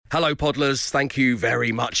Hello, Podlers. Thank you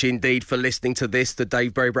very much indeed for listening to this, the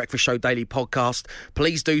Dave Berry Breakfast Show Daily Podcast.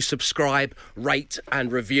 Please do subscribe, rate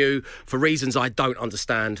and review. For reasons I don't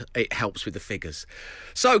understand, it helps with the figures.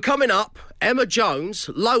 So, coming up, Emma Jones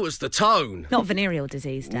lowers the tone. Not venereal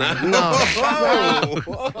disease, Dave. No.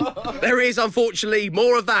 There is, unfortunately,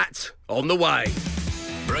 more of that on the way.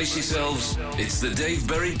 Brace yourselves. It's the Dave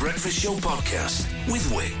Berry Breakfast Show Podcast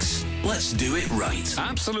with Wix. Let's do it right.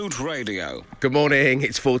 Absolute Radio. Good morning.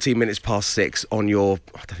 It's 14 minutes past 6 on your...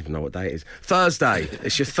 I don't even know what day it is. Thursday.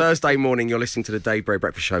 It's your Thursday morning. You're listening to the Dave Berry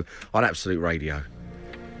Breakfast Show on Absolute Radio.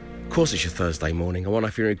 Of course it's your Thursday morning. I wonder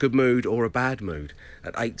if you're in a good mood or a bad mood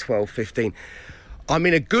at 8, 12, 15. I'm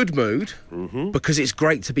in a good mood because it's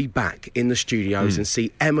great to be back in the studios and see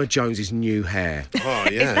Emma Jones's new hair. Oh,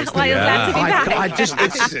 yeah. Is that why you're glad to be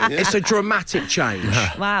back? It's a dramatic change.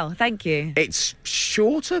 Wow, thank you. It's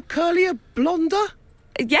shorter, curlier, blonder.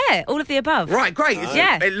 Yeah, all of the above. Right, great.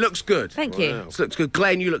 Yeah. It looks good. Thank you. It looks good.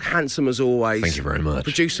 Glenn, you look handsome as always. Thank you very much.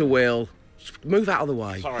 Producer Will, move out of the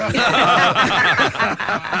way. Sorry.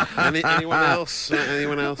 Anyone else?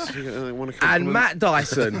 Anyone else? Want to come And Matt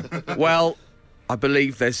Dyson, well, I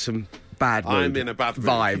believe there's some bad mood I'm in a bad mood.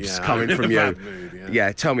 vibes Yeah, coming I'm in from a you. bad mood,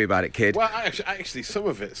 Yeah, tell me about it, kid. Well, actually, some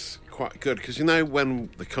of it's quite good because you know when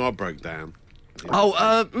the car broke down. Did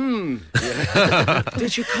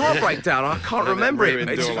your car break down? I can't remember it.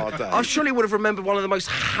 ruined all our day. I surely would have remembered one of the most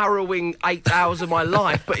harrowing 8 hours of my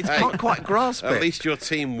life, but I can't quite grasp it. At least your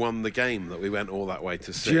team won the game that we went all that way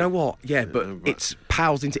to see. Do you know what? Yeah, but it's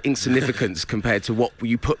pales into insignificance compared to what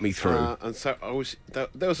you put me through. And so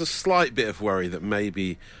there was a slight bit of worry that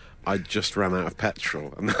maybe I just ran out of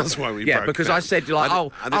petrol, and that's why we broke because down. I said,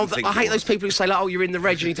 I hate those people who say, you're in the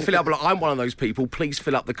red, you need to fill it up. But I'm one of those people, please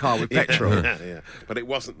fill up the car with petrol. Yeah. But it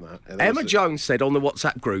wasn't that. Emma Jones said on the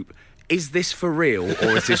WhatsApp group, is this for real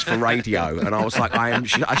or is this for radio? And I was like, I am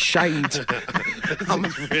ashamed to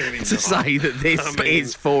say that this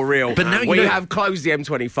is for real. But now we have closed the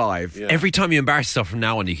M25. Yeah. Every time you embarrass yourself from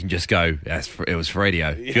now on, you can just go, it was for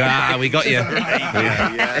radio. We got you.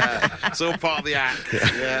 Yeah. It's all part of the act.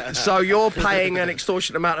 Yeah. So you're paying an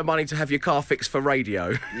extortionate amount of money to have your car fixed for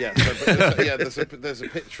radio? Yeah, there's a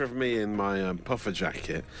picture of me in my puffer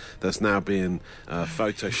jacket that's now being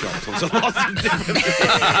photoshopped onto lots of different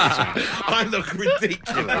things. I look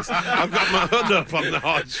ridiculous. I've got my hood up on the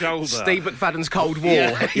hard shoulder. Steve McFadden's Cold War.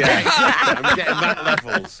 Yeah, exactly. I'm getting that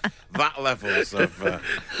levels of...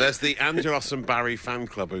 there's the Angelos and Barry fan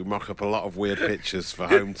club who mock up a lot of weird pictures for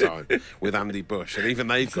home time with Andy Bush, and even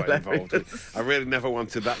they've got involved. I really never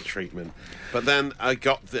wanted that treatment. But then I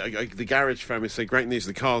got the garage phone and said, great news,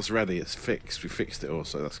 the car's ready, it's fixed. We fixed it all,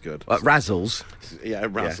 so that's good. Razzles. Yeah,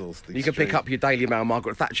 Razzles. You can pick up your Daily Mail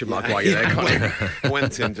Margaret Thatcher mug while you're there, can't you? I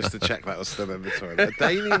went in just to check that was still in the toilet. A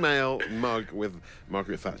Daily Mail mug with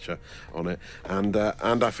Margaret Thatcher on it, and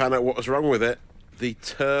I found out what was wrong with it. The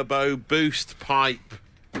turbo boost pipe.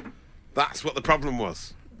 That's what the problem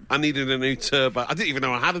was. I needed a new turbo. I didn't even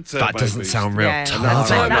know I had a turbo That doesn't boost. sound real. That's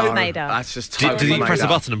made up. That's just Did totally you press made a up.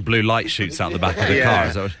 button and blue light shoots out the back of the car?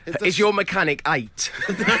 Is that what- Is your mechanic 8?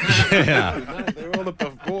 yeah. No, they're all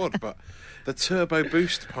above board, but the turbo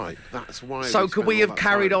boost pipe, that's why... So could we have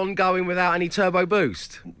carried on going without any turbo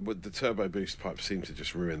boost? But the turbo boost pipe seemed to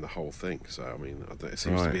just ruin the whole thing, so, I mean, it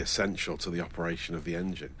seems to be essential to the operation of the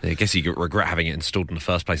engine. I guess you regret having it installed in the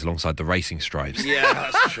first place alongside the racing stripes. Yeah,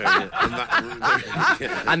 that's true.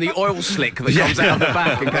 Yeah. And the oil slick that comes out the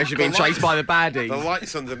back in case you're being chased by the baddies. The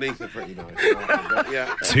lights underneath are pretty nice. But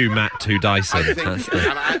yeah. Two Matt, two Dyson. I think, That's the-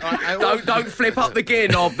 and I also- Don't flip up the gear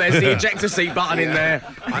knob. There's the ejector seat button in there.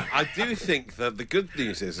 I do think that the good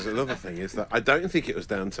news is another thing is that I don't think it was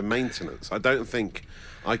down to maintenance. I don't think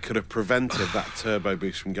I could have prevented that turbo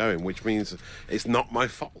boost from going, which means it's not my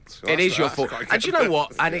fault. So It is your that's fault. quite And do you good. know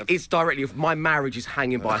what? And it's directly... My marriage is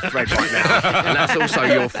hanging by a thread right now. And that's also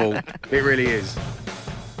your fault. It really is.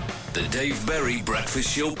 The Dave Berry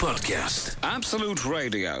Breakfast Show Podcast. Absolute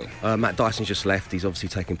Radio. Matt Dyson just left. He's obviously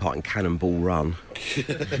taking part in Cannonball Run.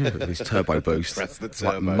 With his turbo boost. Press the Like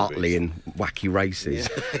turbo Muttley boost. in wacky races.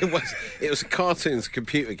 It was cartoons,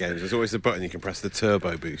 computer games. There's always a button you can press the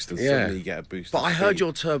turbo boost, and suddenly you get a boost. But of I heard speed.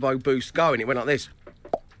 your turbo boost go and it went like this.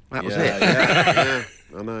 That was it. Yeah.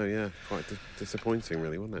 I know, yeah. Quite disappointing,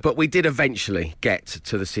 really, wasn't it? But we did eventually get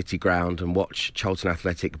to the City Ground and watch Charlton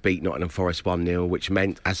Athletic beat Nottingham Forest 1-0, which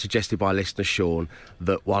meant, as suggested by listener Sean,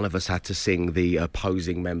 that one of us had to sing the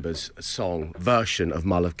opposing members' song version of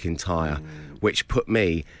Mull of Kintyre, which put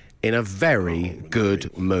me in a very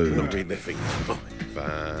good mood. Reliving my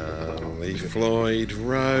Valley Floyd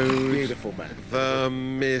Road. Beautiful man. The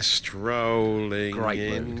mist rolling Great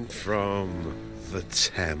in mood. from the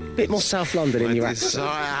Thames. Bit more South London in your accent.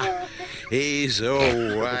 Desire is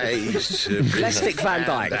always to be Less Dick Van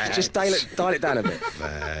Dyke. Just dial it down a bit.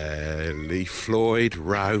 Fairly Floyd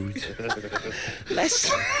Road. Less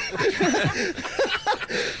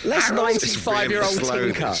 95-year-old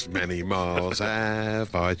tinker. This many miles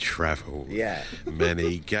have I travelled. Yeah.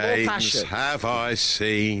 Many games passion. have I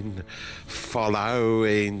seen.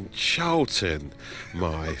 Following Charlton,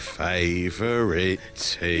 my favourite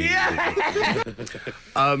team.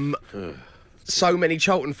 So many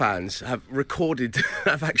Charlton fans have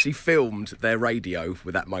actually filmed their radio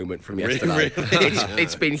with that moment from yesterday. Really?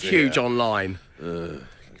 It's been huge online.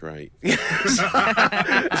 Great.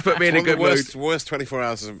 It's put me in a good mood. Worst 24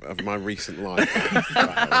 hours of my recent life.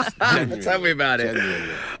 Tell me about it.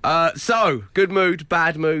 So, good mood,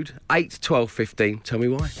 bad mood, 8, 12, 15. Tell me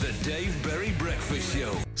why. The Dave Berry Breakfast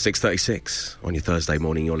Show. 6:36 on your Thursday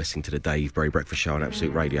morning. You're listening to the Dave Berry Breakfast Show on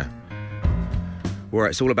Absolute Radio, where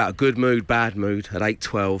it's all about good mood, bad mood at 8,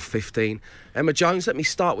 12, 15. Emma Jones, let me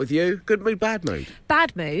start with you. Good mood, bad mood?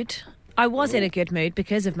 Bad mood. I was in a good mood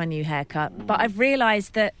because of my new haircut, but I've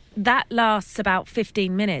realised that lasts about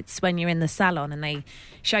 15 minutes when you're in the salon and they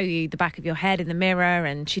show you the back of your head in the mirror,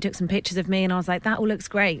 and she took some pictures of me and I was like, that all looks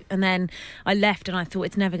great. And then I left and I thought,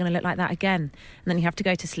 it's never going to look like that again. And then you have to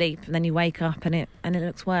go to sleep and then you wake up and it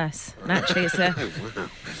looks worse. And actually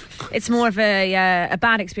it's more of a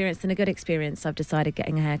bad experience than a good experience. I've decided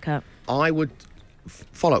getting a haircut. I would...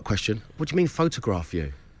 Follow-up question. What do you mean photograph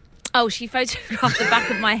you? Oh, she photographed the back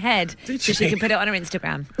of my head so she can put it on her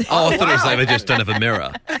Instagram. Oh, I thought it was like they just don't have a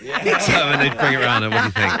mirror. So when they bring it around, and what do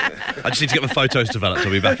you think? I just need to get my photos developed.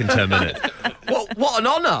 I'll be back in 10 minutes. What an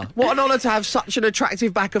honour. What an honour to have such an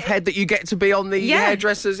attractive back of head that you get to be on the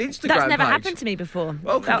hairdresser's Instagram That's never page. happened to me before.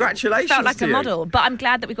 Well, congratulations Felt like to a you. model. But I'm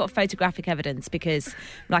glad that we got photographic evidence because,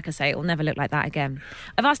 like I say, it will never look like that again.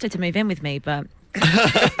 I've asked her to move in with me, but...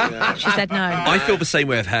 she said no. I feel the same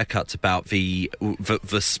way of haircuts about the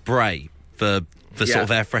spray, the sort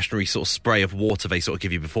of air freshenery sort of spray of water they sort of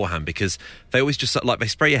give you beforehand, because they always just like they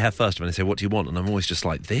spray your hair first and they say, what do you want? And I'm always just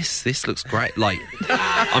like, this looks great. Like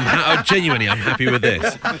I'm genuinely happy with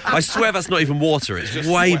this. I swear that's not even water, it's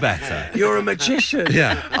way better. You're a magician.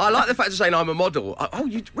 Yeah. I like the fact of saying I'm a model. Oh,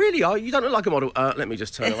 you really are? You don't look like a model. Let me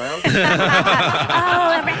just turn around. Oh,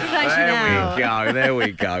 I recognise you now. There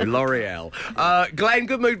we go. L'Oreal. Glenn,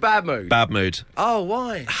 good mood, bad mood? Bad mood. Oh,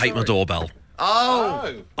 why? Hate my doorbell. Oh,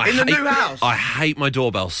 in the new house. I hate my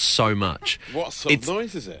doorbell so much. What sort of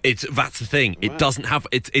noise is it? That's the thing. It doesn't have.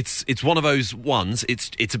 It's one of those ones.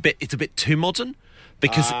 It's a bit too modern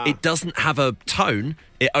because it doesn't have a tone.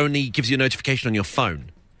 It only gives you a notification on your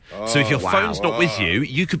phone. So if your phone's not with you,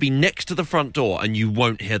 you could be next to the front door and you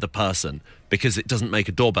won't hear the person because it doesn't make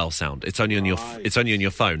a doorbell sound. It's only on your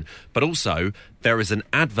phone. But also, there is an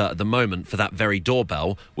advert at the moment for that very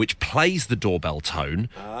doorbell which plays the doorbell tone.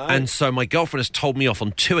 And so my girlfriend has told me off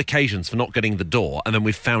on 2 occasions for not getting the door, and then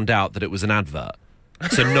we've found out that it was an advert.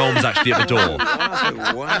 So no one's actually at the door.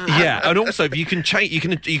 Wow. Yeah, and also you can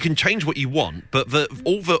change what you want, but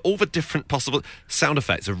all the different possible sound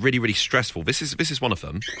effects are really, really stressful. This is one of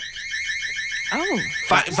them. Oh.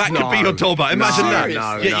 That could be your doorbell. Imagine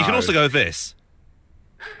that. You can also go with this.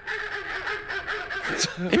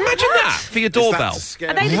 Imagine that for your doorbell.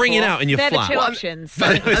 Ringing out in your flat. They're the 2 options.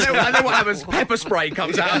 and then what happens? Pepper spray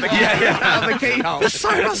comes out of the out of the keyhole. So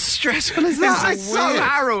how stressful is that? It's so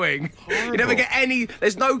harrowing. You never get any.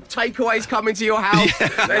 There's no takeaways coming to your house.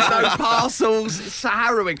 There's no parcels. It's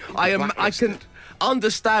harrowing. I can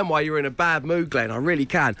understand why you're in a bad mood, Glenn. I really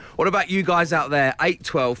can. What about you guys out there? 8,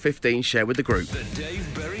 12, 15. Share with the group. The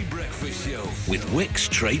Dave Berry Breakfast Show with Wix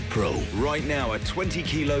Trade Pro. Right now, a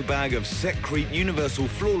 20-kilo bag of Setcrete Universal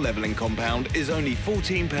Floor Levelling Compound is only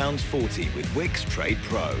 £14.40 with Wix Trade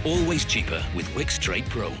Pro. Always cheaper with Wix Trade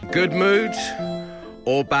Pro. Good mood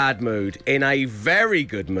or bad mood? In a very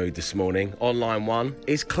good mood this morning, on line 1,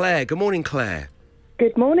 is Claire. Good morning, Claire.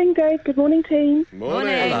 Good morning, Dave. Good morning, team.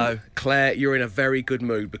 Morning. Hello. Claire, you're in a very good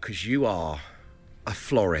mood because you are a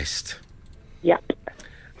florist. Yep.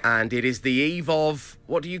 And it is the eve of,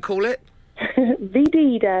 what do you call it?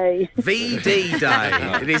 VD Day. VD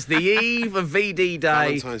Day. It is the eve of VD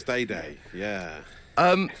Day. Valentine's Day. Yeah.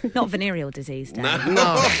 Not venereal disease, Dave.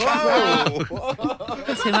 No.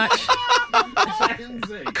 Too much.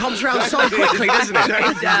 It comes round so quickly, doesn't it?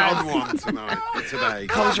 James is on one today.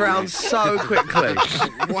 Comes round so quickly.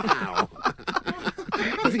 Wow.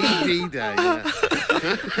 VD Day, yeah.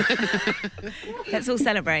 Let's all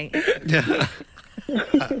celebrate.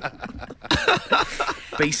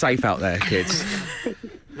 Be safe out there, kids.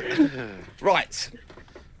 Right.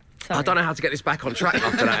 Sorry. I don't know how to get this back on track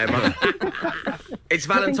after that, Emma. It's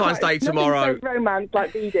Valentine's Day Nothing tomorrow. says romance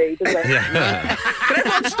like VD, does it? Can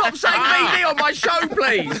everyone stop saying VD on my show,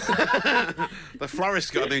 please? The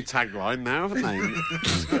florist's got a new tagline now, haven't they?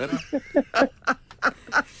 That's good.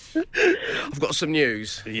 I've got some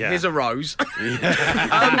news. Yeah. Here's a rose.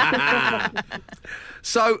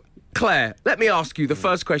 So, Claire, let me ask you, the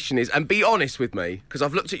first question is, and be honest with me, because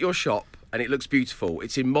I've looked at your shop and it looks beautiful.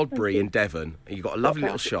 It's in Modbury in Devon, and you've got a lovely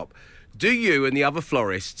little shop. Do you and the other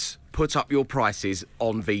florists put up your prices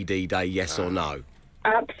on VD Day, yes or no?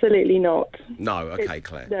 Absolutely not. No, okay,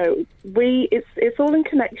 Claire. No, it's all in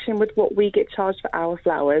connection with what we get charged for our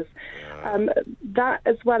flowers. That,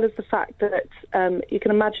 as well as the fact that you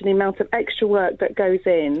can imagine the amount of extra work that goes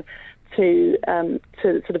in to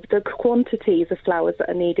sort of the quantities of flowers that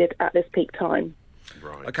are needed at this peak time.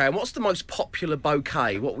 Right. Okay, and what's the most popular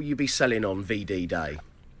bouquet? What will you be selling on VD Day?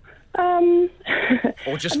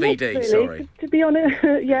 Or just VD, sorry. To be honest,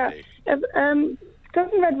 yeah.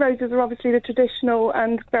 Dozen red roses are obviously the traditional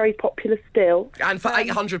and very popular still. And for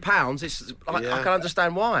 £800, it's I can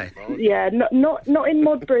understand why. Yeah, not in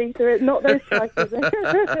Modbury, so not those prices.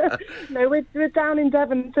 No, we're down in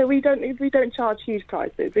Devon, so we don't charge huge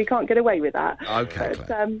prices. We can't get away with that. Okay,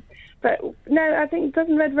 but no, I think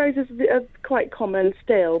dozen red roses are quite common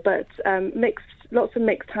still, but lots of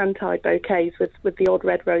mixed hand-tied bouquets with the odd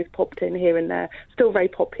red rose popped in here and there, still very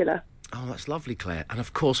popular. Oh, that's lovely, Claire. And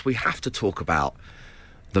of course, we have to talk about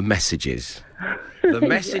the messages. The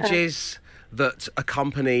messages that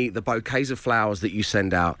accompany the bouquets of flowers that you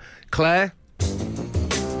send out. Claire?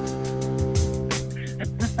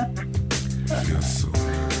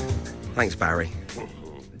 Thanks, Barry.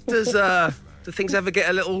 Do things ever get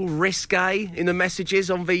a little risque in the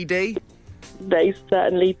messages on VD? They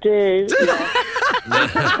certainly do.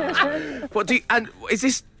 What do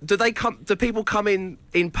people come in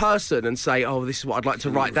person and say, "Oh, this is what I'd like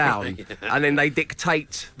to write down," and then they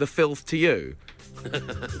dictate the filth to you?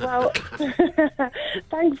 Well,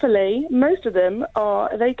 thankfully, most of them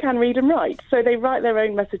they can read and write, so they write their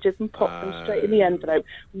own messages and pop them straight in the envelope.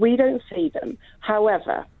 We don't see them.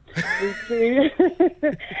 However,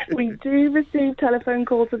 we do receive telephone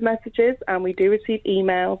calls with messages, and we do receive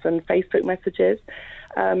emails and Facebook messages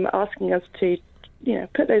asking us to,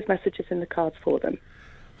 put those messages in the cards for them.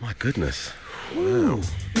 My goodness. Wow.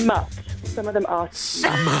 Smut. Some of them are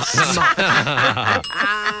Smut.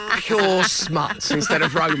 Pure smuts instead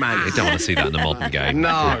of romance. You don't want to see that in the modern game.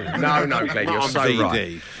 No, Glenn, you're so VD.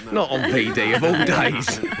 right. Not on VD, of all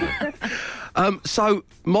days. So,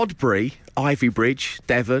 Modbury, Ivybridge,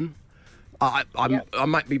 Devon. I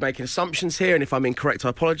might be making assumptions here, and if I'm incorrect, I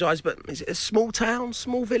apologise, but is it a small town,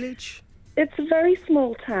 small village? It's a very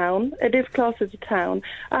small town. It is classed as a town.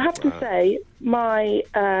 I have to say, my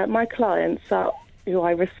clients, who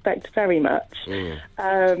I respect very much,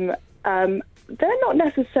 they're not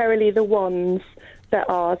necessarily the ones that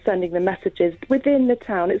are sending the messages within the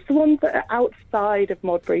town. It's the ones that are outside of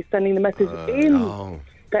Modbury sending the messages in. Oh.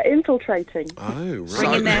 They're infiltrating. Oh, right.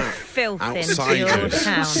 Bringing their filth into your Outsiders.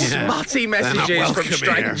 town. Smutty messages from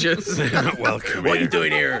strangers. They're not welcome What are here. you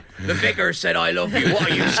doing here? The vicar said I love you. What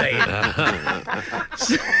are you saying?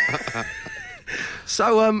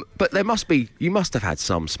 So, but you must have had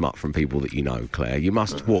some smut from people that you know, Claire. You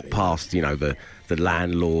must walk past, the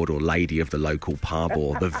landlord or lady of the local pub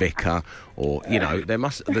or the vicar or,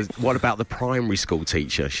 what about the primary school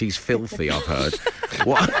teacher? She's filthy, I've heard.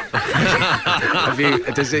 What?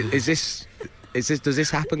 Does this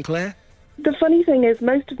happen, Claire? The funny thing is,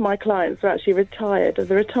 most of my clients are actually retired, of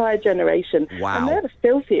the retired generation. Wow. And they're the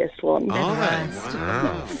filthiest ones.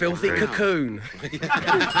 Wow. Filthy cocoon.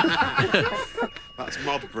 That's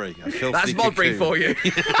Modbury. A filthy That's Modbury cocoon. for you. A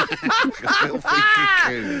filthy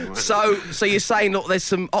cocoon. So you're saying that there's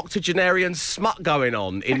some octogenarian smut going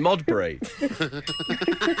on in Modbury?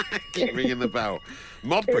 Keep ringing the bell.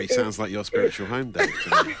 Modbury sounds like your spiritual home, Dave.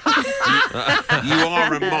 To me. You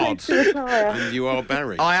are a mod, and you are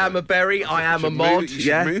Berry. I am a berry, I am a mod. You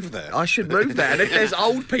should move there. I should move there. And if there's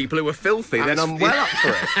old people who are filthy, then I'm well up for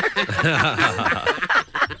it.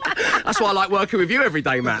 That's why I like working with you every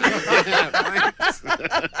day, Matt.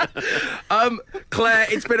 Claire,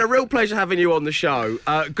 it's been a real pleasure having you on the show.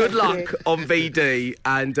 Good luck on VD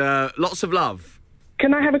and lots of love.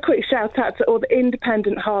 Can I have a quick shout out to all the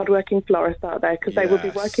independent, hard-working florists out there, because they will be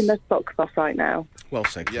Yes. working their socks off right now. Well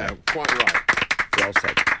said, Claire. Yeah, quite right. Well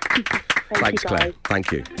said. Thanks, Claire.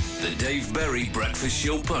 Thank you. The Dave Berry Breakfast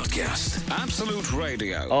Show Podcast. Absolute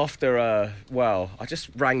Radio. After, I just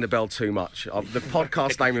rang the bell too much. The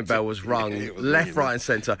podcast naming bell was rung left, right and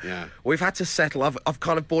centre. Yeah. We've had to settle. I've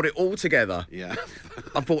kind of brought it all together. Yeah.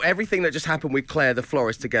 I've brought everything that just happened with Claire, the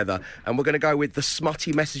florist, together, and we're going to go with the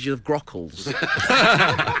smutty messages of Grockles.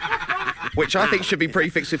 Which I think should be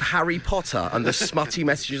prefixed with Harry Potter and the smutty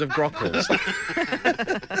messages of Grockles.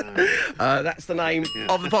 That's the name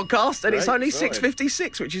of the podcast, and it's only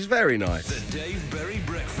 6:56, which is very nice. The Dave Berry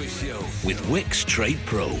Breakfast Show with Wix Trade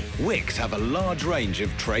Pro. Wix have a large range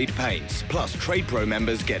of trade paints. Plus, Trade Pro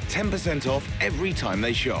members get 10% off every time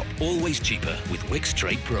they shop. Always cheaper with Wix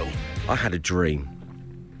Trade Pro. I had a dream,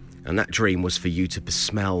 and that dream was for you to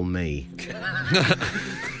smell me.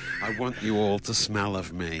 I want you all to smell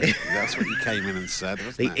of me. That's what you came in and said,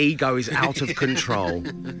 wasn't The it? ego is out of control.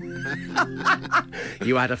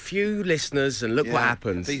 You had a few listeners, and look what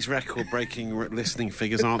happened. These record-breaking listening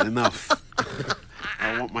figures aren't enough.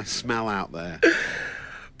 I want my smell out there.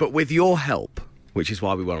 But with your help, which is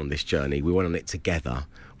why we went on this journey, we went on it together,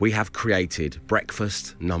 we have created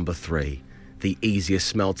breakfast number 3, the easiest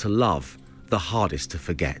smell to love, the hardest to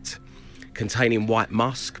forget. Containing white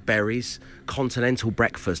musk, berries, continental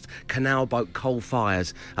breakfast, canal boat coal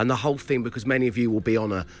fires, and the whole thing, because many of you will be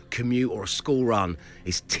on a commute or a school run,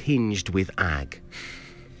 is tinged with ag.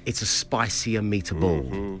 It's a spicier meatball.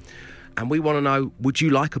 Mm-hmm. And we want to know, would you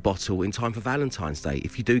like a bottle in time for Valentine's Day?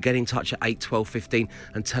 If you do, get in touch at 8 12 15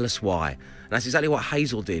 and tell us why. And that's exactly what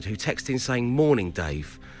Hazel did, who texted in saying, "Morning,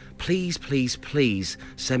 Dave. Please, please, please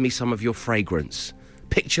send me some of your fragrance.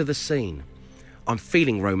 Picture the scene. I'm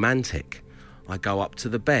feeling romantic. I go up to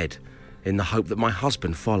the bed in the hope that my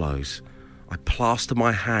husband follows. I plaster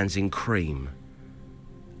my hands in cream.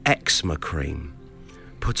 Eczema cream.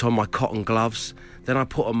 Put on my cotton gloves. Then I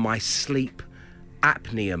put on my sleep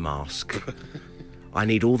apnea mask. I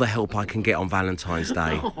need all the help I can get on Valentine's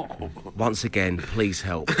Day. Once again, please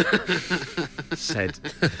help," said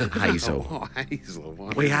Hazel. Oh, Hazel.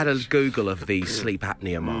 Why? We had a Google of the sleep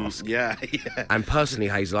apnea mask. Yeah. And personally,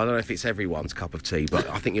 Hazel, I don't know if it's everyone's cup of tea, but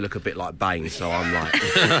I think you look a bit like Bane, so I'm like,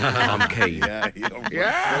 I'm keen.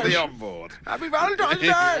 Yeah, fully on board. Happy Valentine's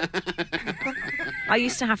Day! I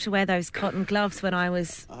used to have to wear those cotton gloves when I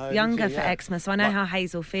was younger for eczema, so I know how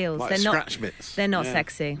Hazel feels. Like they're scratch mitts. They're not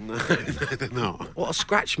sexy. No, they're not. What are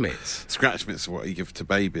scratch mitts? Scratch mitts are what you give to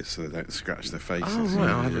babies so they don't scratch their faces. Oh,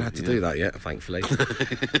 right, I haven't had to do that yet, thankfully.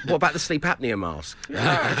 What about the sleep apnea mask?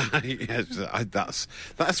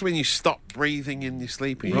 That's when you stop breathing in your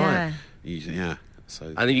sleep. And Yeah. So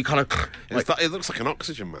And then you kind of... it looks like an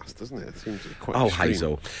oxygen mask, doesn't it? It seems quite extreme.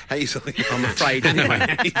 Hazel. Hazel. I'm afraid,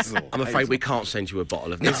 anyway. Hazel. I'm afraid we can't send you a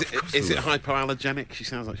bottle of... No, Is it hypoallergenic? She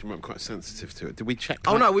sounds like she might be quite sensitive to it. Did we check that?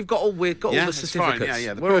 Oh, no, we've got all the it's certificates. fine.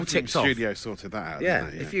 Yeah. The We're all perfume ticked off. studio sorted that out. Yeah,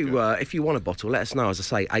 didn't they? if you want a bottle, let us know. As I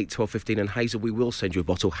say, 8 12 15, and Hazel, we will send you a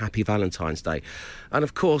bottle. Happy Valentine's Day. And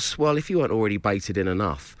of course, well, if you weren't already baited in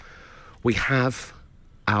enough, we have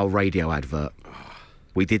our radio advert.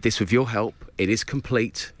 We did this with your help. It is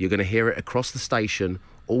complete. You're going to hear it across the station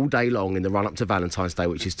all day long in the run-up to Valentine's Day,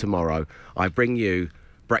 which is tomorrow. I bring you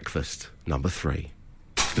breakfast number 3.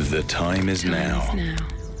 The time is now.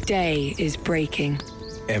 Day is breaking.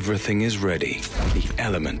 Everything is ready. The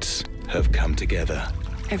elements have come together.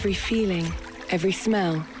 Every feeling, every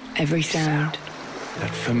smell, every sound.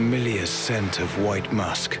 That familiar scent of white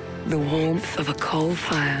musk. The warmth of a coal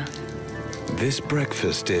fire. This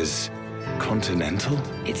breakfast is continental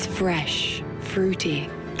It's fresh, fruity.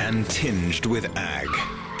 and tinged with ag.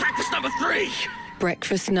 Breakfast number 3.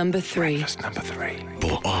 Breakfast number 3. Breakfast number 3.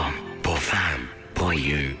 Pour homme, pour femme, pour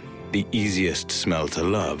you. The easiest smell to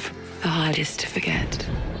love. The hardest to forget.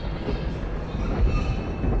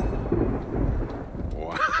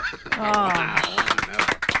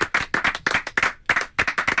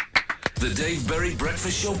 The Dave Berry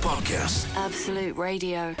Breakfast Show Podcast. Absolute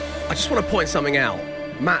Radio. I just want to point something out.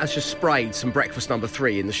 Matt has just sprayed some breakfast number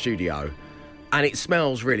 3 in the studio, and it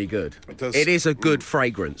smells really good. It does. It is a good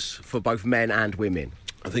fragrance for both men and women.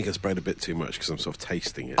 I think I sprayed a bit too much because I'm sort of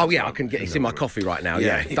tasting it. Oh yeah, I can get it's in my coffee right now.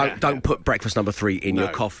 Yeah. Don't put breakfast number 3 in your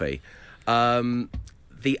coffee.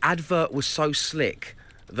 The advert was so slick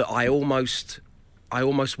that I almost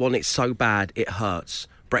want it so bad it hurts.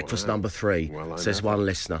 Breakfast number 3, says one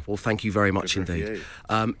listener. Well, thank you very much indeed.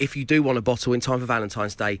 If you do want a bottle in time for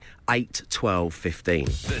Valentine's Day, 8 12 15.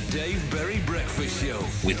 The Dave Berry Breakfast Show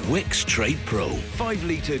with Wix Trade Pro.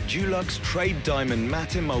 5-litre Dulux Trade Diamond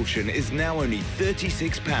Matte Emulsion is now only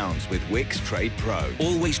 £36 with Wix Trade Pro.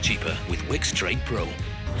 Always cheaper with Wix Trade Pro.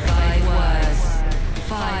 5 words.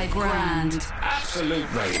 5 grand. Absolute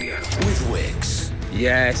Radio with Wix.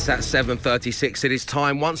 Yes, at 7:36 it is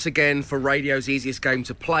time once again for radio's easiest game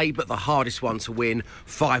to play, but the hardest one to win.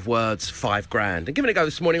 5 words, 5 grand. And giving it a go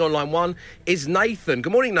this morning on line 1 is Nathan.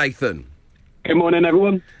 Good morning, Nathan. Good morning,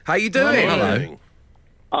 everyone. How you doing? Hello.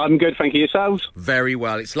 I'm good, thank you. Yourselves? Very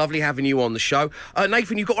well. It's lovely having you on the show.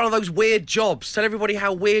 Nathan, you've got one of those weird jobs. Tell everybody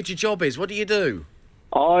how weird your job is. What do you do?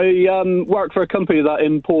 I work for a company that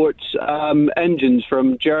imports engines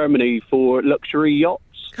from Germany for luxury yachts.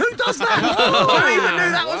 Who does that? I didn't even know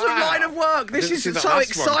that was a line of work. This Didn't see is that so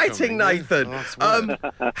last one exciting, coming, Nathan. yeah. Oh,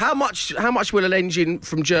 that's How much will an engine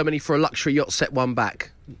from Germany for a luxury yacht set one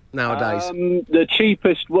back nowadays? The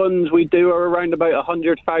cheapest ones we do are around about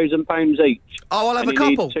 £100,000 each. Oh, I'll have and a you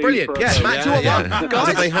need couple. 2 Brilliant. for a Yes, boat. Matt, do you want one? Do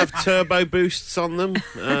Guys? they have turbo boosts on them?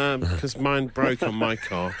 Because mine broke on my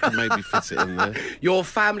car. Can maybe fit it in there. Your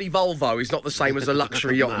family Volvo is not the same as a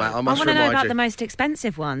luxury yacht, Matt. I I must want to know remind about you. the most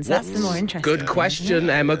expensive ones. That's the more interesting. Good question,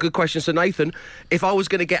 Emma. Good question. So, Nathan, if I was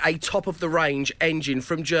going to get a top-of-the-range engine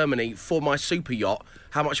from Germany for my super yacht,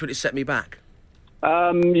 how much would it set me back?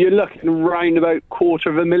 You're looking around about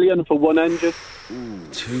 £250,000 for one engine.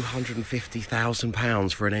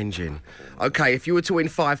 £250,000 for an engine. OK, if you were to win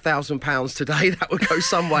 £5,000 today, that would go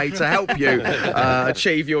some way to help you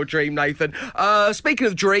achieve your dream, Nathan. Speaking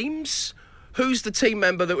of dreams, who's the team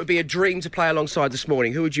member that would be a dream to play alongside this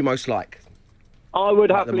morning? Who would you most like? I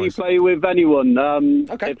would happily play with anyone.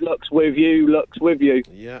 Okay. If luck's with you, luck's with you.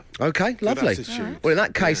 Yeah. OK, lovely. attitude. Well, in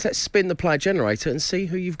that case, let's spin the player generator and see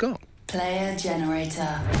who you've got. Player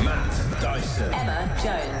generator. Matt Dyson. Emma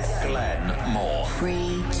Jones. Glenn Moore.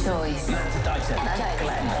 Free choice. Matt Dyson.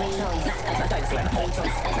 Glenn. Free choice. Emma Jones. Glenn. Free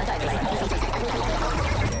choice.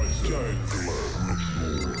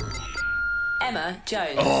 Emma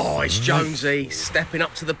Jones. Oh, it's Jonesy stepping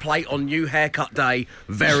up to the plate on new haircut day.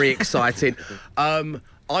 Very exciting.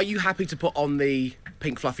 Are you happy to put on the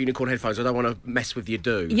pink fluffy unicorn headphones? I don't want to mess with your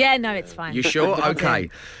do. Yeah, no, it's fine. You sure? That's Okay.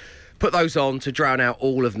 it. Put those on to drown out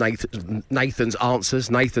all of Nathan's answers.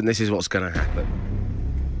 Nathan, this is what's going to happen.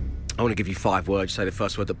 I want to give you 5 words. Say the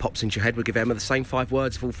first word that pops into your head. We'll give Emma the same 5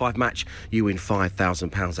 words. If all 5 match, you win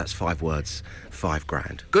 £5,000. That's 5 words, 5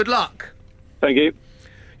 grand. Good luck. Thank you.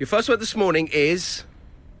 Your first word this morning is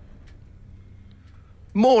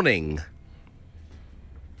morning.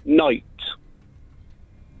 Night.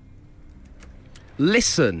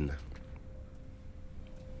 Listen.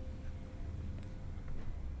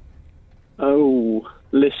 Oh,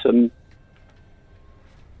 listen.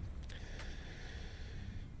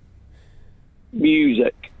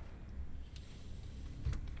 Music.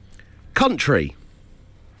 Country.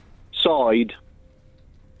 Side.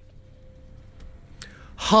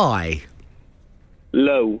 High.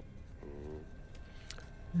 Low.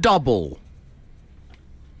 Double.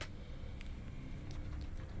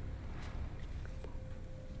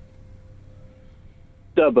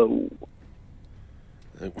 Double.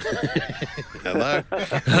 Hello.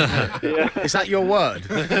 Is that your word?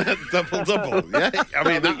 Double. Yeah. I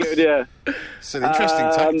mean, That'd be that's good, yeah. it's an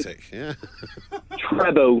interesting tactic. Yeah.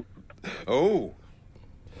 Treble. Oh.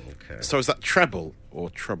 Okay. So is that treble or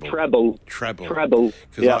treble? Treble. Treble. Treble.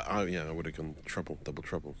 Because Yeah. I would have gone treble, double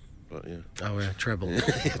treble. But yeah. Oh, yeah, treble.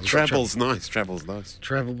 Treble's nice. Treble's nice.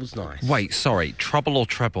 Treble was nice. Wait, sorry, trouble or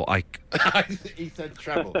treble? He said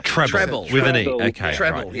treble. Treble. With an E. Treble. Okay,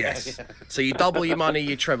 Treble, right. yes. So you double your money,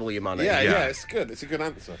 you treble your money. Yeah, it's good. It's a good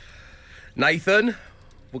answer. Nathan,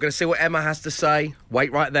 we're going to see what Emma has to say.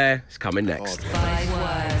 Wait right there. It's coming next. 5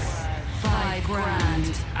 words. 5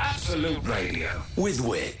 grand. Absolute Radio with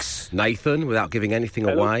Wix. Nathan, without giving anything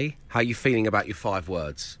away, how are you feeling about your 5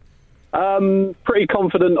 words? Pretty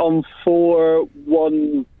confident on 4,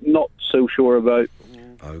 1 not so sure about.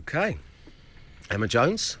 Okay. Emma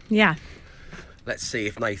Jones, Yeah. let's see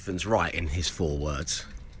if Nathan's right in his 4 words.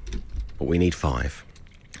 But we need 5.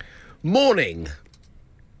 Morning.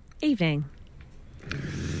 Evening.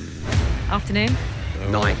 Afternoon.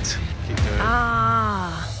 Night. Keep going.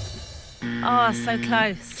 Ah. Oh, so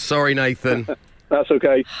close. Sorry, Nathan. That's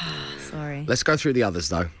okay. Sorry. Let's go through the others,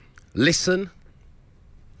 though. Listen.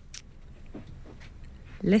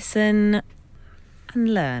 Listen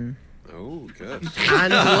and learn. Oh, good.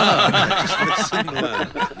 And learn. Listen, learn.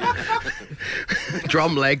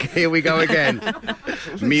 Drum leg. Here we go again.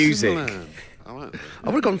 Music. Learn. I like that. I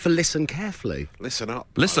would have gone for listen carefully. Listen up.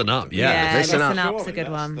 Listen up, yeah. Yeah, listen listen up. up's a good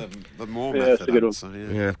That's one. The more Yeah, method it's a good one. answer,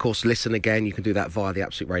 yeah. Yeah, of course, listen again. You can do that via the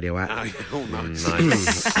Absolute Radio app. Oh, yeah. Oh, nice.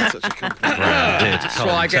 Nice. Such a compliment. Branded That's why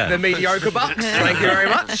I get the content. mediocre bucks. Thank you very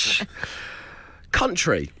much.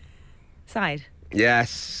 Country. Side.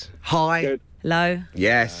 Yes. High. Good. Low.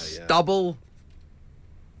 Yes. Yeah. Double.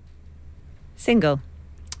 Single.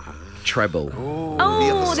 treble.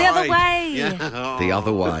 Oh, the other way. Yeah. The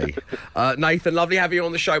other way. Nathan, lovely having you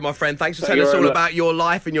on the show, my friend. Thanks for telling us all about your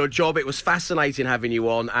life and your job. It was fascinating having you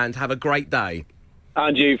on, and have a great day.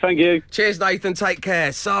 And you, thank you. Cheers, Nathan. Take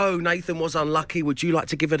care. So, Nathan was unlucky. Would you like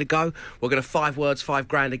to give it a go? We're going to 5 words, 5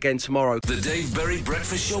 grand again tomorrow. The Dave Berry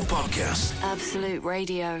Breakfast Show podcast. Absolute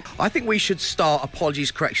Radio. I think we should start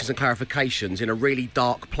apologies, corrections and clarifications in a really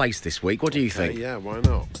dark place this week. What do you think? Yeah, why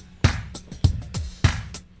not?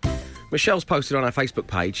 Michelle's posted on our Facebook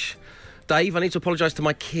page, Dave, I need to apologise to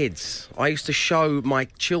my kids. I used to show my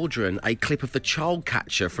children a clip of the child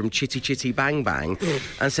catcher from Chitty Chitty Bang Bang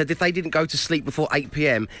and said if they didn't go to sleep before 8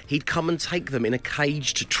 p.m, he'd come and take them in a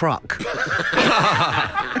caged truck.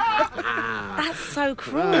 That's so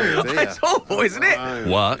cruel. It's awful, isn't it?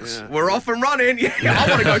 Works. Yeah. We're off and running. Yeah, I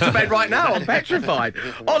want to go to bed right now. I'm petrified.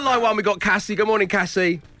 On line 1, we got Cassie. Good morning,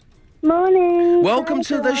 Cassie. Morning. Welcome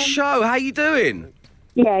to the show. How you doing?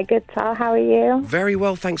 Yeah, good, Sal. How are you? Very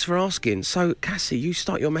well, thanks for asking. So, Cassie, you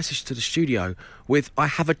start your message to the studio with, I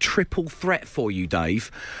have a triple threat for you,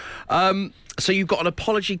 Dave. So you've got an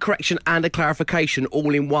apology, correction and a clarification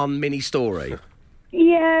all in one mini story.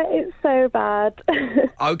 Yeah, it's so bad.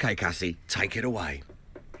 OK, Cassie, take it away.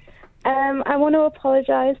 I want to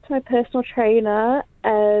apologise to my personal trainer.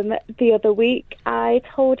 The other week, I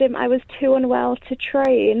told him I was too unwell to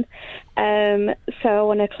train. So I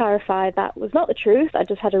want to clarify that was not the truth. I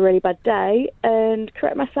just had a really bad day, and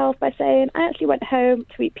correct myself by saying I actually went home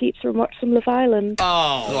to eat pizza and watch some Love Island.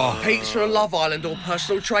 Oh, pizza and Love Island or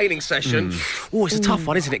personal training session. Oh, it's a tough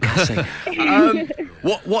one, isn't it, Cassie?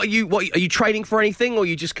 What are you training for anything, or are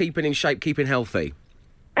you just keeping in shape, keeping healthy?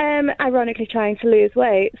 Ironically trying to lose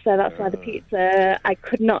weight, so that's why the pizza, I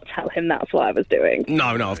could not tell him that's what I was doing.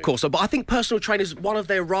 No, of course. But I think personal trainers, one of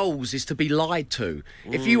their roles is to be lied to.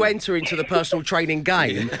 If you enter into the personal training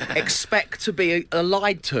game, expect to be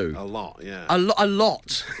lied to. A lot, yeah. A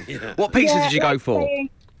lot. Yeah. What pizza did you go for?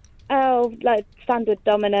 Like standard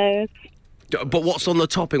Domino's. But what's on the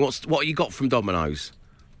topping? What you got from Domino's?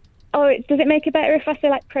 Oh, does it make it better if I say,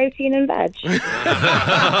 like, protein and veg? Yeah.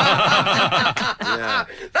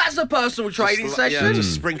 That's a personal training session. Yeah,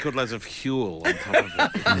 just sprinkled loads of Huel on top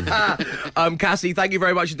of it. Cassie, thank you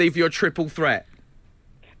very much indeed for your triple threat.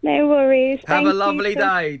 No worries. Have Thank a lovely you.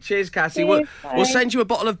 day. Cheers, Cassie. Cheers, We'll send you a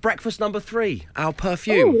bottle of breakfast number 3, our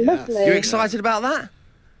perfume. Oh, lovely. You excited about that?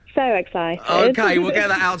 So excited. OK, we'll get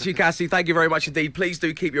that out to you, Cassie. Thank you very much indeed. Please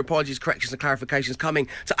do keep your apologies, corrections and clarifications coming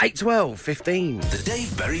to 8:12:15. The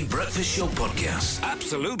Dave Berry Breakfast Show podcast.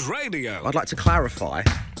 Absolute Radio. I'd like to clarify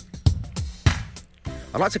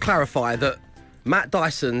that Matt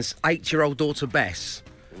Dyson's 8-year-old daughter, Bess,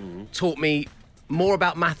 taught me more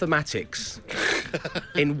about mathematics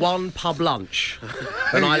in one pub lunch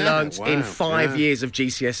than I learnt in 5 years of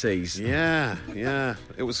GCSEs. Yeah.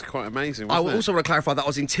 It was quite amazing, I wasn't it? also want to clarify that I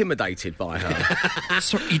was intimidated by her.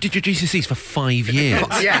 Sorry, you did your GCSEs for 5 years?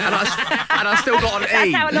 Yeah, and I still got an E.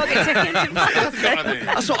 That's how long it took him to pass it.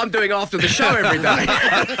 That's what I'm doing after the show every day.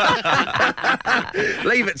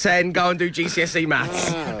 Leave at 10, go and do GCSE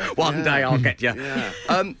maths. One day I'll get you. Yeah.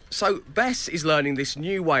 So Bess is learning this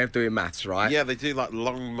new way of doing maths, right? Yeah, they do like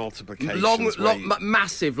long multiplications.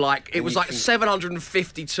 Massive, like it was like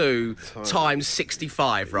 752 times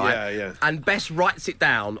 65, right? Yeah. And Bess writes it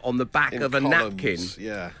down on the back In of a columns, napkin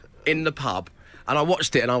yeah. in the pub. And I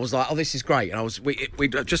watched it and I was like, oh, this is great. And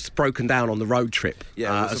we'd just broken down on the road trip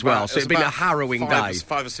as well. So it'd been a harrowing day.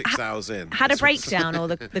 5 or 6 hours in. Had a breakdown or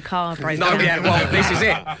the car broke No, down? yeah, well, this is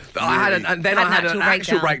it. But I had an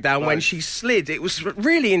actual breakdown when Right. she slid. It was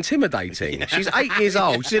really intimidating. She's 8 years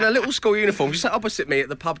old. She's in a little school uniform. She sat opposite me at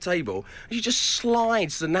the pub table. And she just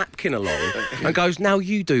slides the napkin along and goes, now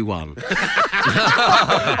you do one.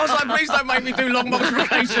 I was like, please don't make me do long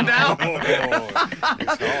multiplication now.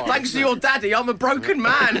 Thanks to your daddy, I'm a broken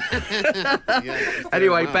man.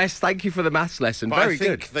 Anyway, Bess, thank you for the maths lesson. But Very I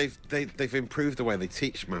think good. they've improved the way they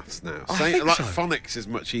teach maths now. I think like so. phonics is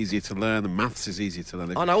much easier to learn and maths is easier to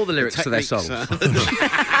learn. I know all the lyrics to their songs. The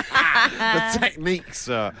techniques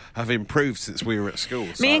have improved since we were at school.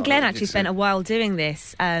 Me and Glenn actually spent a while doing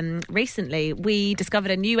this. Recently, we discovered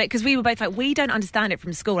a new way, because we were both like, we don't understand it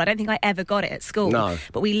from school. I don't think I ever got it at school. No.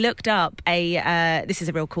 But we looked up this is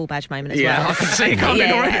a real cool badge moment as Yeah, well. I can see it coming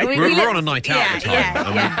already. We're on a night out at the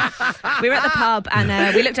time. Yeah. We were at the pub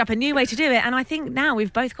and we looked up a new way to do it, and I think now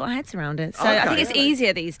we've both got our heads around it. So I think it's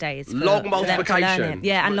easier these days. For Long for them to learn multiplication. it.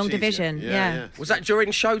 Yeah, and long Much easier. division. Yeah. Was that during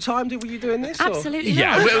showtime? Were you doing this? or- Absolutely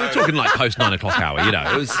Yeah, not. we're talking like post 9 o'clock hour, you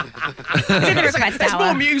know. It was... It's in the request There's hour.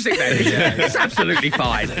 more music then. It's absolutely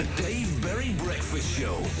fine. The Dave Berry Breakfast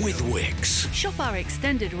Show with Wix. Shop our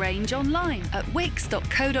extended range online at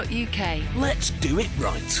wix.co.uk. Let's do it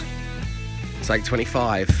right. Take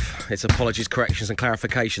 25. It's Apologies, Corrections and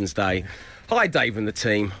Clarifications Day. Hi, Dave and the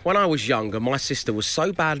team. When I was younger, my sister was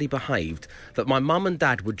so badly behaved that my mum and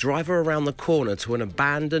dad would drive her around the corner to an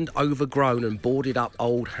abandoned, overgrown and boarded up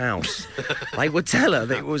old house. They would tell her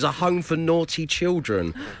that it was a home for naughty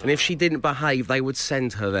children, and if she didn't behave, they would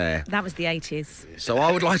send her there. That was the 80s. So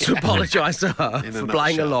I would like to apologise to her for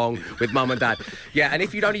playing along with mum and dad. Yeah, and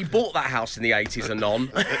if you'd only bought that house in the 80s,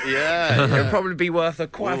 Anon, it would probably be worth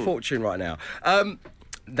quite a fortune right now.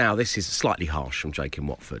 Now, this is slightly harsh from Jake in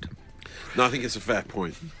Watford. No, I think it's a fair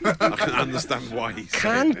point. I can understand why he's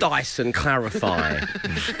Can Dyson clarify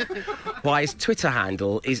why his Twitter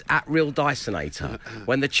handle is @RealDysonator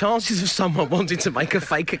when the chances of someone wanting to make a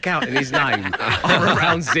fake account in his name are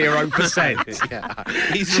around 0%? Yeah.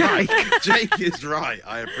 He's right. Jake is right.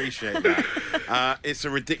 I appreciate that. It's a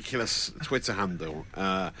ridiculous Twitter handle.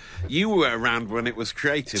 You were around when it was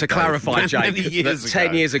created. To clarify, Jake, that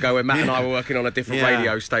 10 years ago when Matt and I were working on a different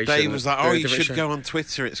radio station. Dave was like, oh, you should go on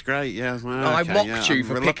Twitter. It's great. Yeah. I mocked you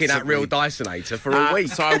for picking out Real Dysonator for a week.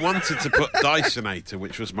 So I wanted to put Dysonator,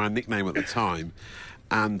 which was my nickname at the time,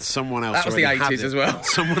 and someone else. That was the 80s as well.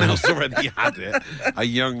 Someone else already had it. A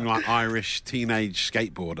young, Irish teenage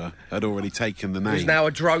skateboarder had already taken the name. Who's now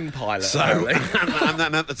a drone pilot. So, and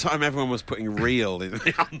then at the time, everyone was putting real on there.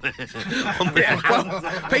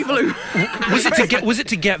 People who was it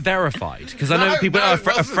to get verified? Because I know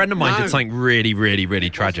a friend of mine did something really, really, really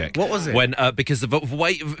tragic. What was it? When because the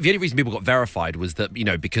only reason people got verified was that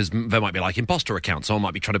because there might be imposter accounts, someone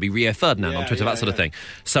might be trying to be Rio Ferdinand on Twitter, that sort of thing.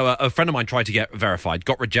 So a friend of mine tried to get verified,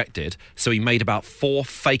 got rejected, so he made about 4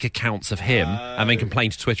 fake accounts of him and then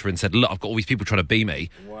complained to Twitter and said, look, I've got all these people trying to be me.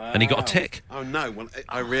 And he got a tick. Oh no! Well,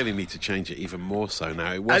 I really need to change it even more so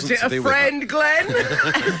now. It wasn't. Is it a friend, Glenn?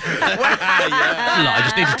 Look, I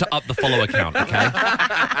just needed to up the follow account. Okay.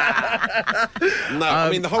 No, I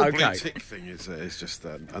mean the whole blue tick thing is just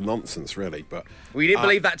a nonsense, really. But we didn't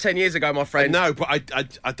believe that 10 years ago, my friend. No, but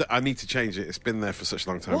I need to change it. It's been there for such a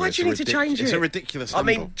long time. Why do you need to change it? It's a ridiculous. I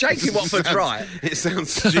mean, Jake in Watford's right. It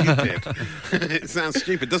sounds stupid. It sounds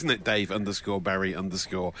stupid, doesn't it, Dave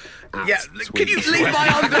 _Berry_? Yeah, can you leave my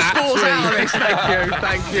underscores out of this?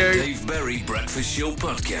 Thank you. Dave Berry Breakfast Show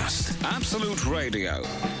Podcast. Absolute Radio.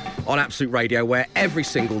 On Absolute Radio, where every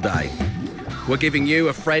single day we're giving you,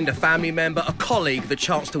 a friend, a family member, a colleague, the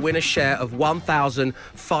chance to win a share of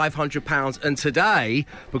 £1,500. And today,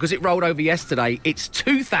 because it rolled over yesterday, it's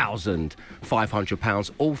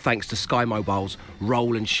 £2,500, all thanks to Sky Mobile's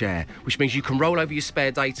Roll and Share, which means you can roll over your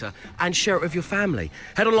spare data and share it with your family.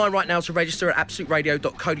 Head online right now to register at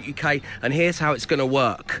absoluteradio.co.uk, and here's how it's going to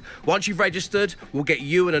work. Once you've registered, we'll get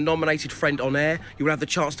you and a nominated friend on air. You will have the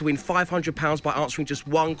chance to win £500 by answering just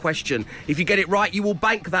one question. If you get it right, you will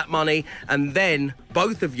bank that money, and then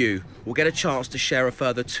both of you will get a chance to share a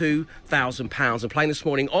further £2,000. And playing this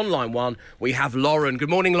morning on line 1, we have Lauren. Good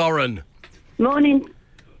morning, Lauren. Morning.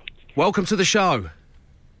 Welcome to the show.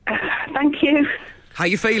 Thank you. How are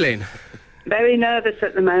you feeling? Very nervous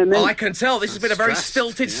at the moment. I can tell. This has been a very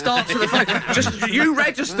stilted start to the phone. Just you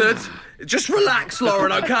registered. Just relax,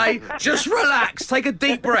 Lauren, okay? Just relax. Take a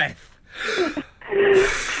deep breath.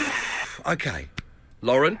 Okay.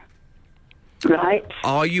 Lauren? Right.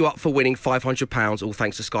 Are you up for winning £500, all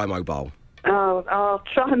thanks to Sky Mobile? Oh, I'll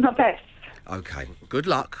try my best. Okay. Good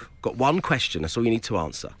luck. Got one question. That's all you need to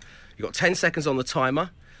answer. You've got 10 seconds on the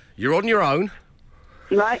timer. You're on your own.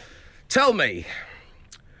 Right. Tell me,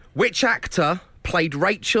 which actor played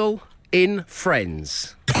Rachel in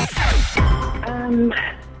Friends?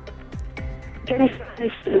 Jennifer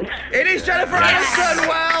Aniston. It is Jennifer Aniston.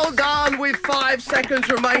 Well done. With 5 seconds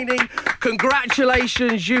remaining,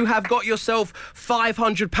 congratulations. You have got yourself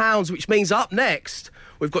 £500, which means up next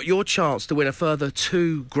we've got your chance to win a further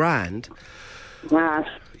 £2,000. Wow.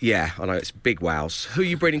 Yeah, I know, it's big wows. Who are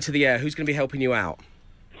you bringing to the air? Who's going to be helping you out?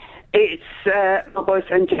 It's my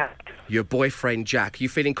boyfriend Jack. Your boyfriend Jack. You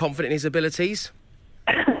feeling confident in his abilities?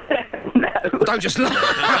 No. Don't just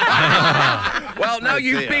laugh. Well, now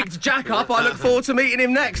you've bigged Jack up. I look forward to meeting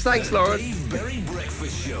him next. Thanks, Lauren. Dave Berry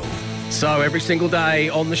Breakfast Show. So every single day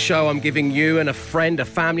on the show, I'm giving you and a friend, a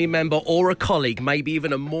family member or a colleague, maybe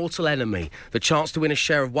even a mortal enemy, the chance to win a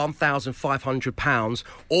share of £1,500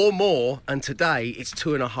 or more. And today, it's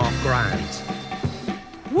 £2,500.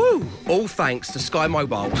 Woo! All thanks to Sky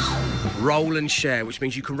Mobile's Roll and Share, which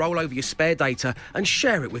means you can roll over your spare data and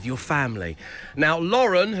share it with your family. Now,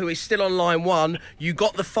 Lauren, who is still on line 1, you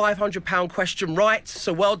got the £500 question right,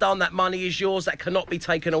 so well done. That money is yours. That cannot be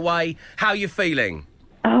taken away. How are you feeling?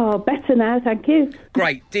 Oh, better now, thank you.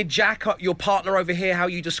 Great. Did Jack, your partner over here, how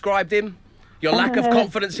you described him? Your lack of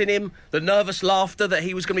confidence in him? The nervous laughter that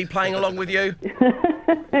he was going to be playing along with you?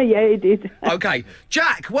 Yeah, he did. Okay.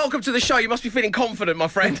 Jack, welcome to the show. You must be feeling confident, my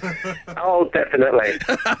friend. Oh, definitely.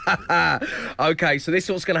 Okay, so this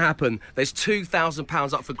is what's going to happen. There's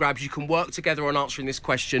 £2,000 up for grabs. You can work together on answering this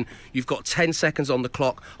question. You've got 10 seconds on the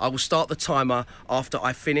clock. I will start the timer after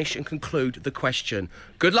I finish and conclude the question.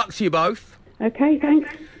 Good luck to you both. Okay, thanks.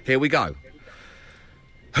 Here we go.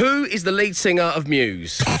 Who is the lead singer of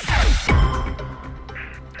Muse?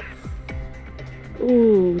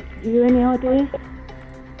 Ooh, do you have any ideas?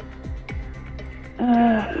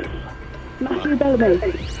 Matthew Bellamy.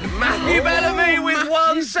 Matthew Bellamy with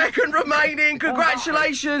 1 second remaining.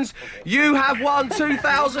 Congratulations. You have won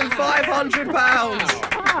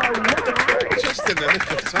 £2,500. Just in the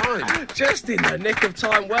nick of time. Just in the nick of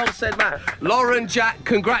time. Well said, Matt. Lauren, Jack,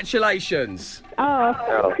 congratulations.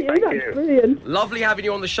 Oh, thank you. That's brilliant. Lovely having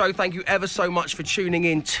you on the show. Thank you ever so much for tuning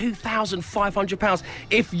in. £2,500.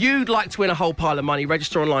 If you'd like to win a whole pile of money,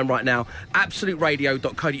 register online right now.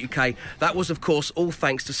 absoluteradio.co.uk. That was, of course, all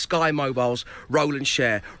thanks to Sky Mobile's Roll and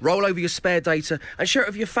Share. Roll over your spare data and share it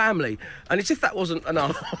with your family. And as if that wasn't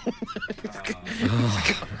enough,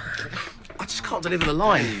 I just can't deliver the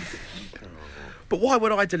line. But why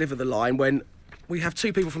would I deliver the line when we have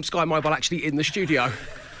two people from Sky Mobile actually in the studio?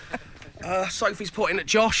 Sophie's pointing at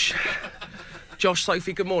Josh. Josh,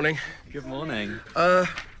 Sophie, good morning. Good morning.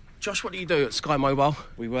 Josh, what do you do at Sky Mobile?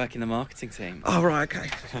 We work in the marketing team. Oh, right,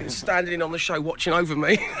 okay. Standing in on the show, watching over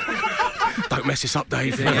me. Don't mess this up,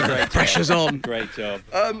 Dave. Pressure's on. Great job.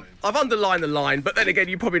 I've underlined the line, but then again,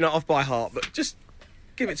 you're probably not off by heart, but just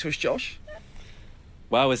give it to us, Josh.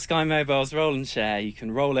 Well, with Sky Mobile's Roll and Share, you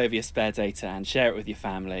can roll over your spare data and share it with your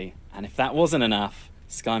family. And if that wasn't enough,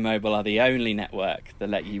 Sky Mobile are the only network that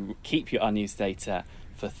let you keep your unused data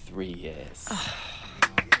for 3 years. Oh.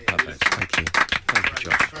 Perfect. Thank you. Thank you,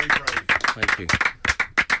 Josh. Very brave. Thank you.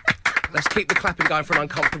 Let's keep the clapping going for an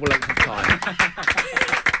uncomfortable length of time.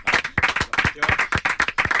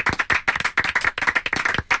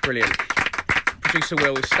 Brilliant. Producer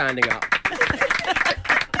Will is standing up.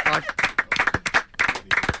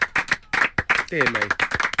 Dear me.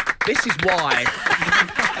 This is why.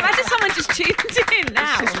 Imagine someone just tuned in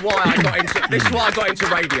now. This is why I got into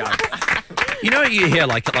radio. You know, you hear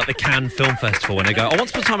like the Cannes Film Festival when they go,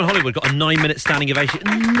 Once Upon a Time in Hollywood got a 9-minute standing ovation.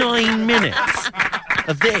 9 minutes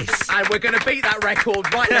of this. And we're going to beat that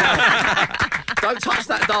record right now. Don't touch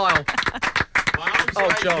that dial. Oh,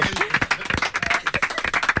 Josh.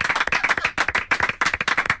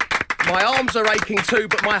 My arms are aching too,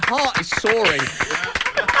 but my heart is soaring.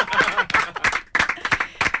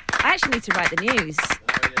 I actually need to write the news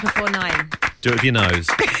before 9. Do it with your nose.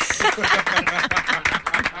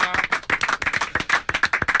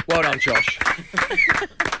 Well done, Josh.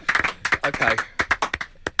 Okay.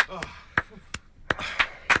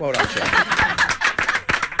 Well done, Josh.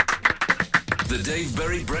 The Dave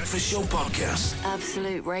Berry Breakfast Show Podcast.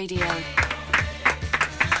 Absolute Radio.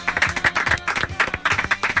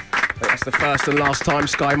 That's the first and last time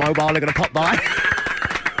Sky Mobile are going to pop by.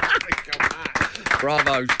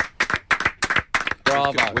 Bravo.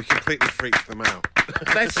 Bravo. We completely freaked them out.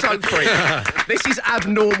 They're so freaked. This is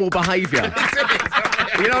abnormal behaviour.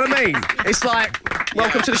 You know what I mean? It's like,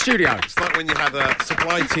 welcome to the studio. It's like when you had a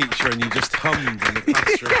supply teacher and you just hummed in the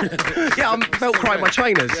classroom. Yeah, I'm velcroing my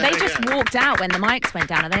trainers. They just walked out when the mics went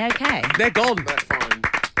down. Are they okay? They're gone. They're fine.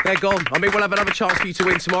 They're gone. I mean, we'll have another chance for you to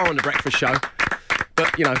win tomorrow on The Breakfast Show.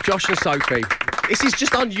 But, you know, Josh and Sophie, this is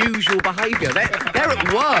just unusual behaviour. They're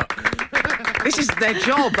at work. This is their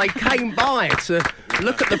job. They came by to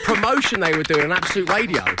look at the promotion they were doing on Absolute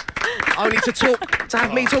Radio, only to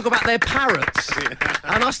have me talk about their parrots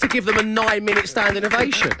and us to give them a 9-minute standing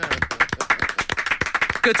ovation.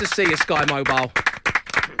 Good to see you, Sky Mobile.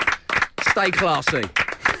 Stay classy.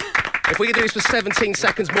 If we can do this for 17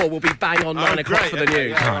 seconds more, we'll be bang on 9 o'clock for the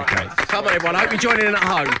news. Okay. Come on, everyone. I hope you're joining in at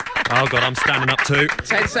home. Oh, God, I'm standing up too.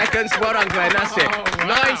 10 seconds. Well done, Glenn. That's it.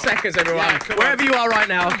 9 seconds, everyone. Yeah, wherever you are right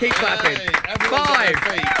now, keep clapping. 5,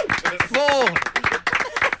 4,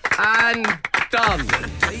 and done.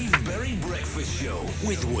 Dave Berry Breakfast Show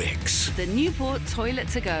with Wix. The Newport Toilet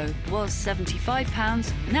to Go was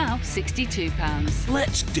 £75, now £62.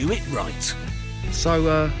 Let's do it right.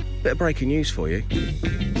 So, bit of breaking news for you.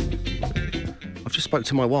 I've just spoke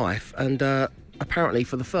to my wife, and apparently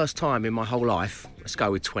for the first time in my whole life, let's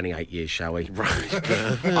go with 28 years, shall we? Right.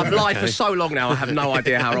 I've lied for so long now, I have no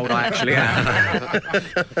idea how old I actually am.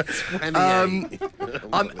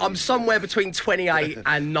 I'm somewhere between 28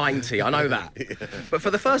 and 90, I know that. But for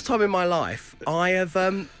the first time in my life, I've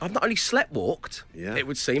not only slept walked, it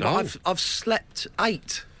would seem, but I've slept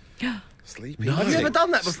 8. Sleep Have you ever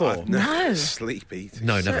done that before? No. Sleep eating.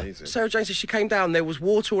 No, never. Amazing. Sarah Jane said she came down, there was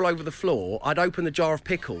water all over the floor. I'd opened the jar of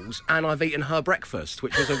pickles and I've eaten her breakfast,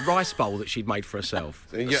 which was a rice bowl that she'd made for herself.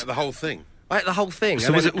 So you get the whole thing. I ate the whole thing.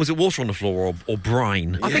 So was it water on the floor or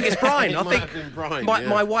brine? I think it's brine. I It might think have been brine,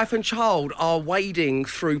 my wife and child are wading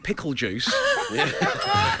through pickle juice. And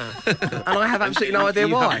I have absolutely no idea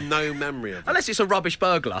you why. have no memory of it. Unless it's a rubbish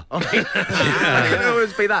burglar. I mean, it'll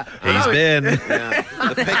always be that. He's been. Yeah.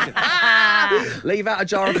 The Leave out a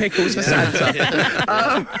jar of pickles for Santa.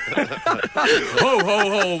 Ho, ho,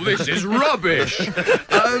 ho, this is rubbish.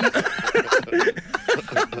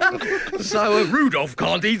 So Rudolph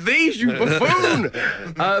can't eat these, you buffoon.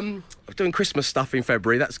 I'm doing Christmas stuff in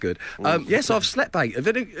February, that's good. Yes, I've slept 8. Have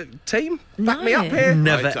any team? Back me up here.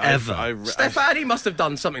 Never, ever. Stefan, he must have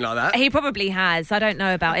done something like that. He probably has. I don't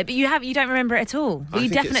know about it, but you don't remember it at all. Were you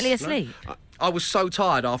definitely asleep? I was so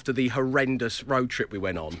tired after the horrendous road trip we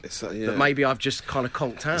went on that maybe I've just kind of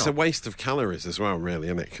conked out. It's a waste of calories as well, really,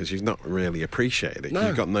 isn't it? Because you've not really appreciated it. No.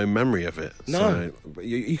 You've got no memory of it. No. So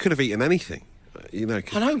you could have eaten anything. You know,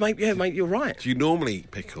 I know, mate. Yeah, mate, you're right. Do you normally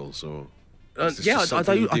eat pickles or? Yeah, I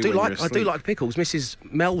do like pickles. Mrs.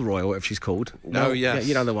 Melroy, or whatever she's called. Oh, yes. Yeah,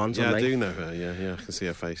 you know the ones. Yeah, on I me. do know her. Yeah, I can see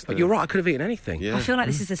her face. But you're right. I could have eaten anything. Yeah. I feel like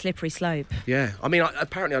this is a slippery slope. Yeah. I mean,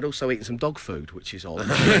 apparently I'd also eaten some dog food, which is odd.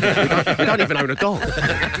 we don't even own a dog.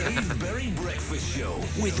 Dave Berry Breakfast Show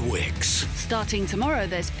with Wix. Starting tomorrow,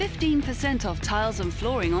 there's 15% off tiles and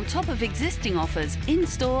flooring on top of existing offers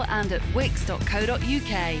in-store and at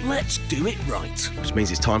wix.co.uk. Let's do it right. Which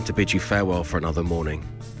means it's time to bid you farewell for another morning.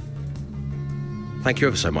 Thank you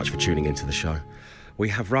ever so much for tuning into the show. We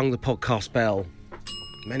have rung the podcast bell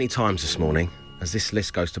many times this morning, as this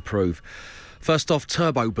list goes to prove. First off,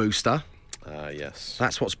 Turbo Booster. Yes.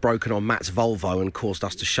 That's what's broken on Matt's Volvo and caused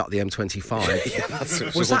us to shut the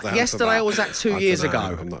M25. Was all that down yesterday to that. or was that 2 I years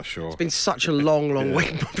dunno, ago? I'm not sure. It's been such a long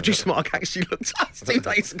week. Producer Mark actually looked at us 2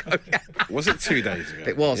 days ago. Was it 2 days ago?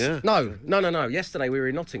 It was. Yeah. No. Yesterday we were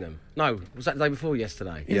in Nottingham. No, was that the day before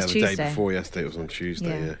yesterday? Yeah, the Tuesday. day before yesterday. It was on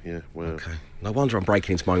Tuesday. Yeah. Wow. Okay. No wonder I'm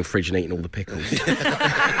breaking into my own fridge and eating all the pickles.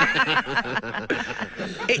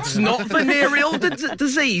 It's not venereal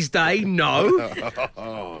disease day,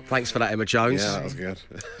 no. Thanks for that, Emma Jones. Yeah, that was good.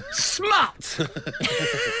 Smut!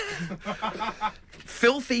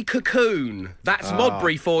 Filthy Cocoon. That's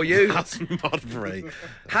Modbury for you. That's Modbury.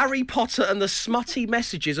 Harry Potter and the Smutty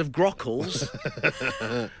Messages of Grockles.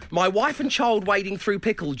 My wife and child wading through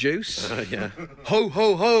pickle juice. Yeah. Ho,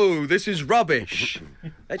 ho, ho, this is rubbish.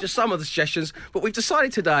 They're just some of the suggestions. But we've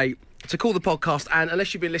decided today to call the podcast, and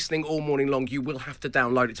unless you've been listening all morning long, you will have to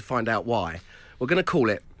download it to find out why. We're going to call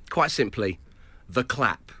it, quite simply, The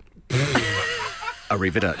Clap.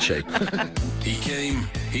 Arrivederci. He came,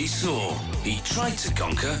 he saw, he tried to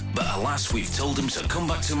conquer, but alas, we've told him to come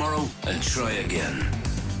back tomorrow and try again.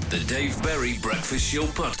 The Dave Berry Breakfast Show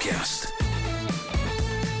Podcast.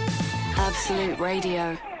 Absolute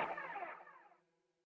Radio.